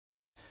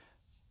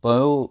Bom,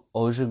 eu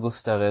hoje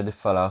gostaria de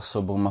falar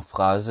sobre uma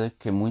frase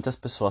que muitas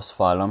pessoas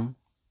falam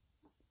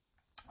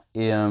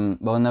e,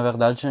 bom, na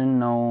verdade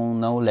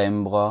não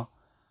lembro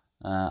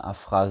a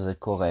frase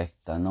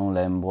correta, não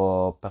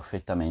lembro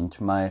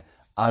perfeitamente, mas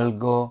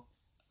algo,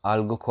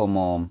 algo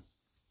como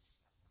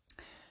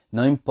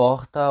não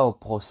importa o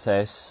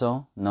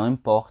processo, não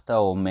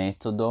importa o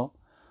método,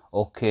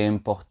 o que é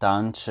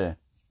importante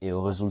é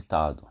o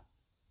resultado.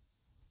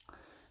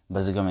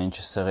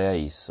 Basicamente seria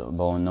isso.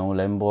 Bom, não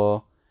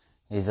lembro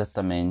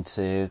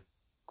exatamente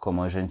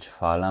como a gente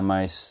fala,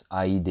 mas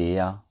a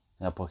ideia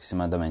é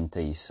aproximadamente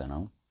isso,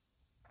 não?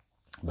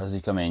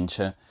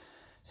 Basicamente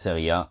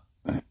seria,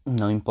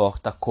 não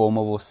importa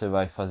como você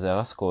vai fazer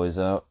as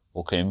coisas,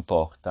 o que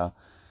importa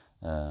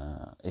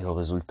é o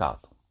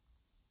resultado.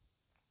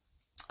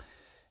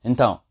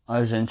 Então,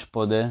 a gente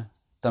pode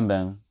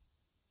também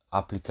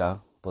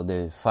aplicar,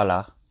 pode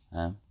falar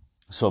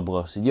sobre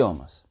os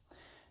idiomas.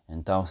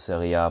 Então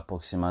seria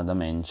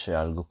aproximadamente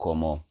algo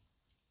como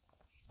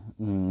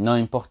não é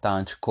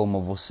importante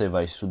como você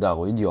vai estudar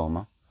o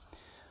idioma,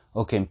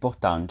 o que é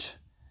importante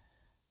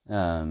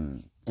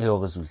é o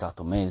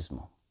resultado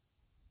mesmo.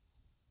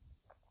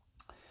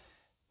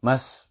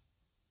 Mas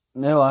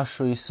eu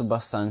acho isso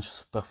bastante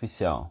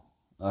superficial.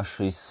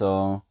 Acho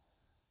isso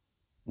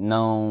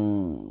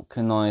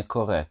que não é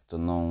correto,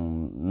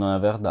 não é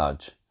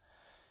verdade.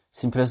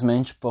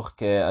 Simplesmente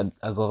porque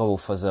agora vou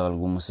fazer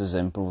alguns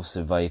exemplos,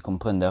 você vai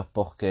compreender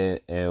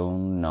porque eu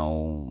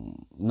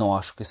não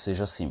acho que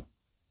seja assim.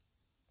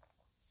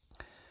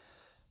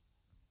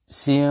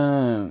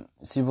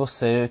 Se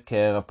você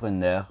quer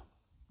aprender,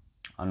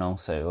 não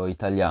sei, o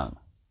italiano,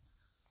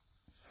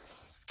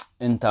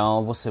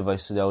 então você vai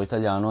estudar o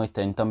italiano e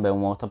tem também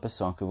uma outra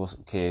pessoa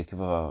que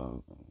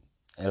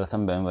ela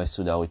também vai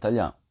estudar o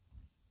italiano.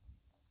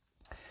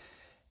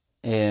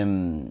 E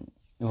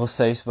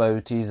vocês vão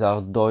utilizar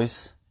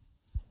dois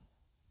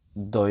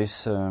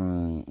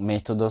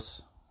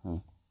métodos.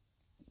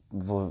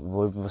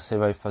 Você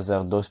vai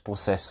fazer dois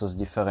processos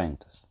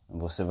diferentes.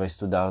 Você vai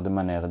estudar de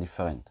maneira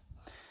diferente.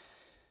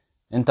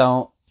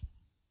 Então,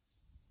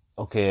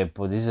 o que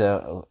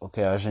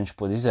a gente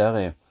pode dizer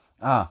é,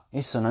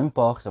 isso não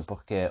importa,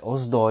 porque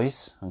os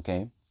dois,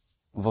 ok?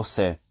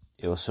 Você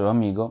e o seu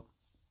amigo,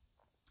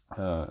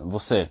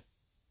 você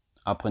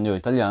aprendeu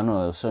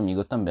italiano e o seu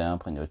amigo também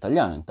aprendeu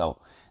italiano, então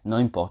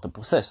não importa o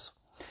processo.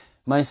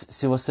 Mas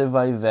se você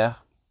vai ver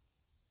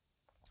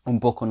um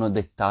pouco no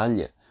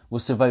detalhe,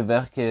 você vai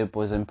ver que,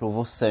 por exemplo,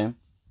 você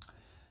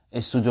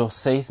estudou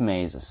 6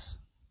 meses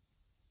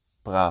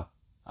para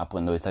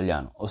aprender o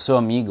italiano. O seu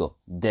amigo,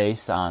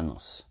 10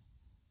 anos.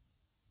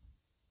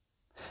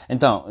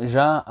 Então,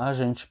 já a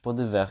gente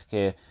pode ver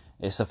que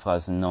essa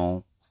frase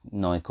não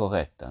é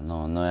correta,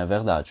 não é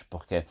verdade,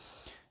 porque,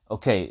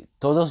 ok,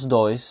 todos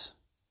dois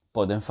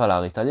podem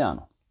falar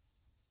italiano.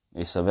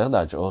 Isso é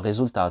verdade, o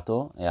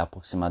resultado é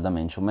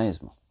aproximadamente o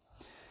mesmo.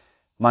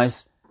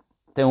 Mas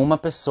tem uma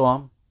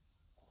pessoa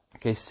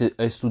que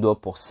estudou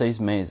por 6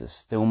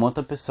 meses, tem uma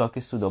outra pessoa que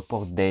estudou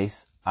por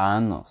 10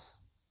 anos.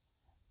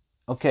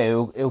 Ok,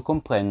 eu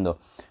compreendo,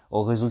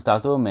 o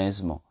resultado é o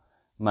mesmo,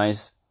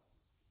 mas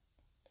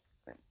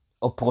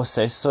o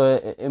processo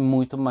é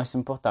muito mais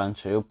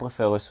importante. Eu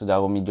prefiro estudar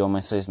um idioma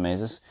em 6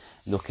 meses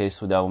do que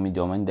estudar um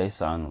idioma em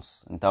 10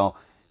 anos. Então,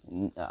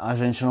 a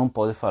gente não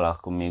pode falar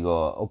comigo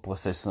o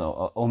processo,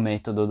 o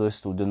método do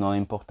estudo não é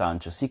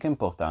importante. Sim que é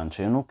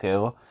importante, eu não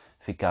quero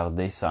ficar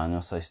 10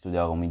 anos a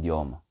estudar um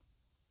idioma.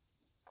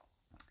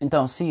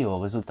 Então, sim, o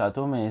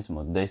resultado é o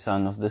mesmo. 10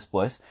 anos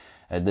depois,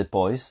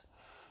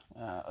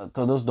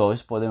 todos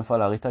dois podem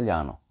falar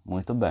italiano.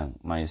 Muito bem,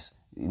 mas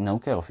não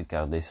quero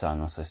ficar 10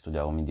 anos a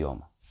estudar um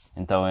idioma.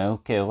 Então, eu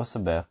quero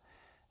saber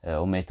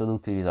o método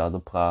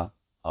utilizado para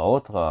a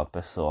outra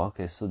pessoa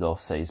que estudou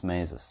 6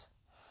 meses.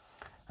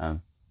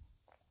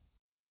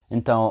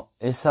 Então,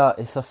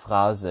 essa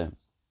frase,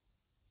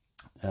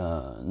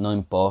 não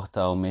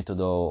importa o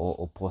método,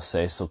 o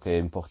processo que é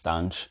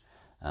importante,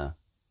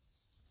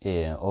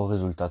 e o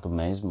resultado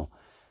mesmo,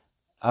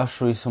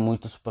 acho isso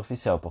muito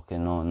superficial, porque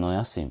não é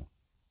assim.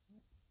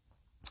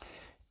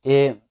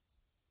 E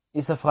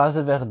essa frase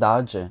é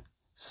verdade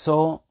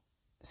só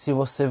se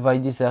você vai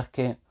dizer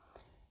que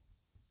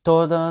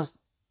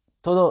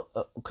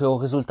que o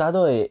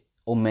resultado é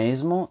o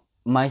mesmo,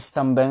 mas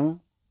também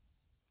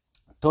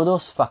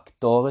todos os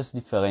fatores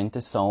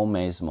diferentes são o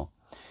mesmo.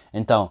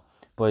 Então,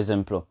 por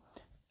exemplo,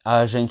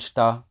 a gente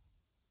está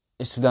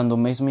estudando o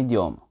mesmo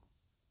idioma,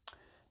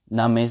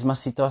 na mesma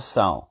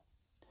situação,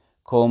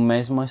 com o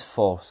mesmo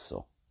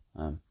esforço,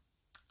 né?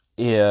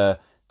 E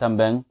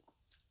também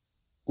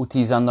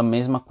utilizando a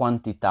mesma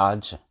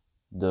quantidade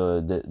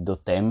do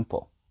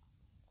tempo.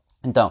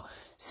 Então,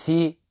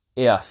 se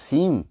é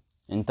assim,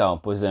 então,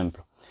 por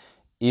exemplo,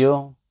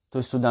 eu estou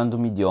estudando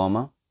um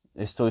idioma,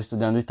 estou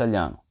estudando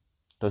italiano.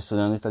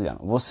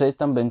 Você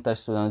também está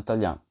estudando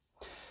italiano.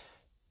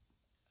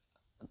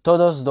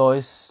 Todos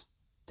dois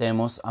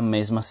temos a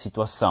mesma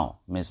situação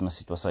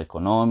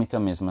econômica,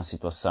 mesma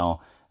situação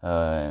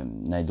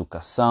na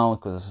educação e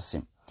coisas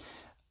assim.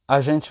 a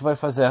gente vai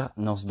fazer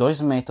nos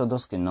dois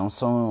métodos que não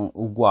são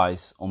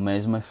iguais o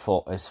mesmo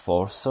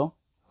esforço,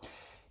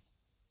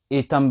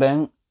 e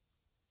também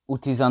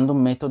utilizando um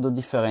método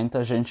diferente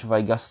a gente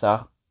vai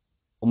gastar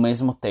o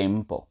mesmo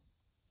tempo.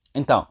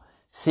 Então,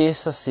 se é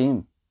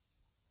assim,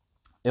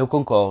 eu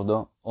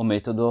concordo, o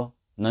método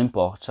não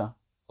importa,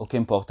 o que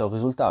importa é o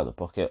resultado,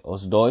 porque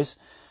os dois,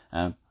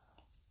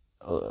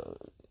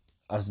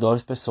 as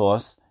duas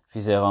pessoas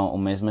fizeram o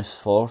mesmo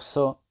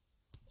esforço,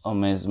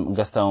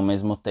 gastaram o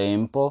mesmo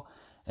tempo,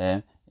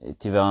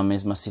 tiveram a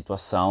mesma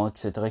situação,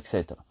 etc,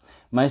 etc.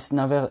 Mas,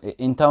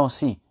 então,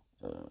 sim,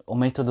 o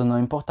método não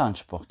é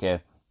importante, porque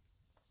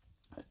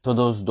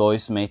todos os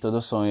dois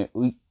métodos são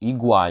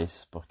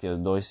iguais, porque os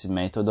dois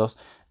métodos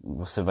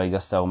você vai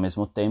gastar o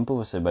mesmo tempo,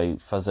 você vai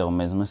fazer o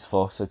mesmo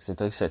esforço,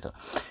 etc, etc.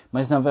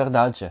 Mas, na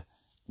verdade,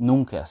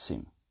 nunca é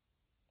assim.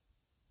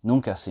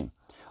 Nunca é assim.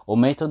 O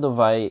método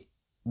vai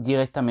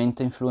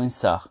diretamente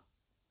influenciar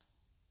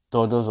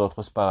todos os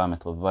outros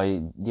parâmetros,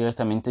 vai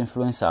diretamente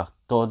influenciar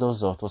todos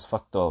os outros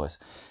fatores.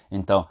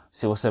 Então,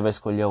 se você vai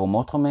escolher um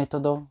outro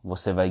método,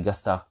 você vai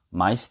gastar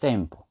mais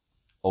tempo,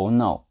 ou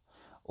não.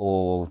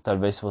 Ou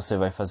talvez você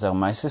vai fazer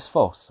mais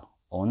esforço,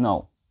 ou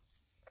não.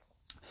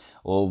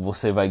 Ou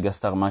você vai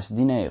gastar mais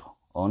dinheiro,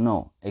 ou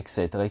não,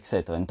 etc,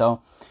 etc.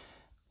 Então,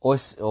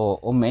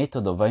 o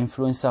método vai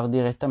influenciar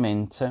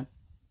diretamente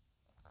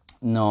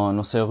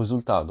no seu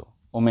resultado.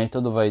 O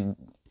método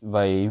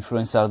vai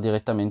influenciar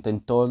diretamente em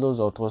todos os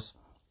outros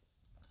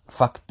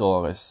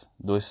factores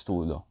do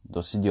estudo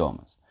dos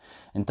idiomas.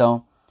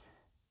 Então,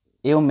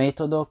 é o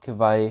método que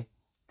vai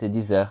te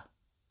dizer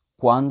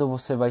quando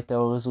você vai ter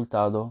o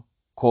resultado,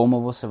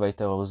 como você vai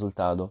ter o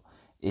resultado,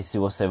 e se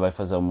você vai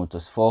fazer muito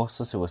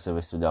esforço, se você vai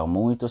estudar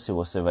muito, se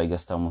você vai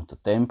gastar muito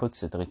tempo,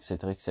 etc,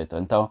 etc, etc.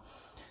 Então,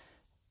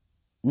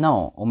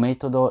 não, o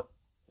método,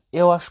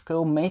 eu acho que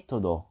o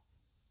método,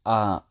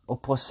 o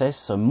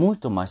processo é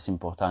muito mais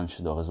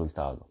importante do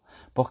resultado,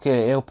 porque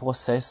é o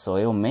processo,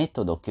 é o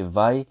método que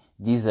vai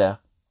dizer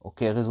o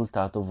que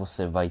resultado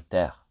você vai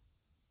ter.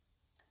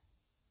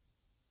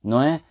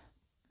 Não é?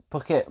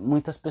 Porque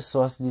muitas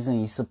pessoas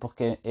dizem isso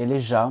porque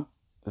eles já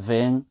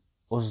veem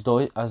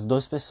as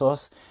duas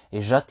pessoas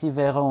e já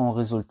tiveram o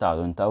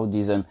resultado. Então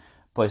dizem,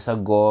 pois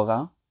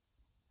agora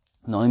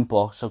não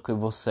importa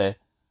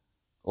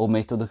o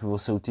método que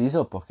você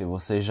utilizou, porque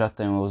você já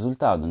tem o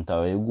resultado,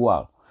 então é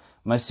igual.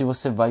 Mas se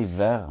você vai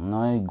ver,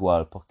 não é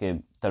igual, porque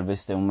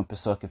talvez tenha uma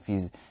pessoa que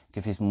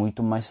fez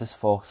muito mais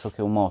esforço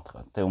que uma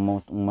outra. Tem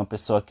uma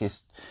pessoa que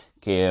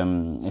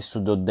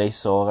estudou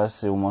 10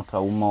 horas e uma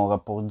outra 1 hora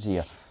por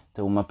dia.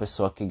 Tem uma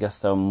pessoa que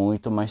gasta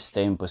muito mais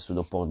tempo,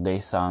 estudou por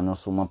 10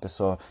 anos, uma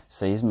pessoa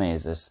 6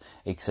 meses,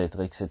 etc,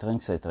 etc,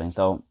 etc.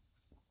 Então,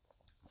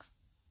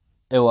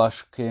 eu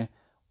acho que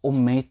o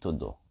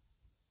método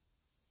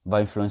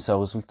vai influenciar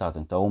o resultado.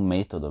 Então, o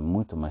método é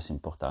muito mais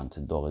importante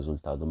do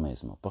resultado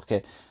mesmo,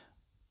 porque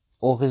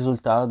o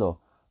resultado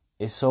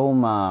é só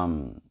uma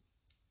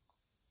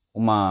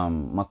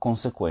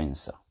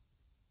consequência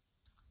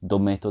do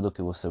método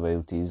que você vai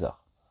utilizar.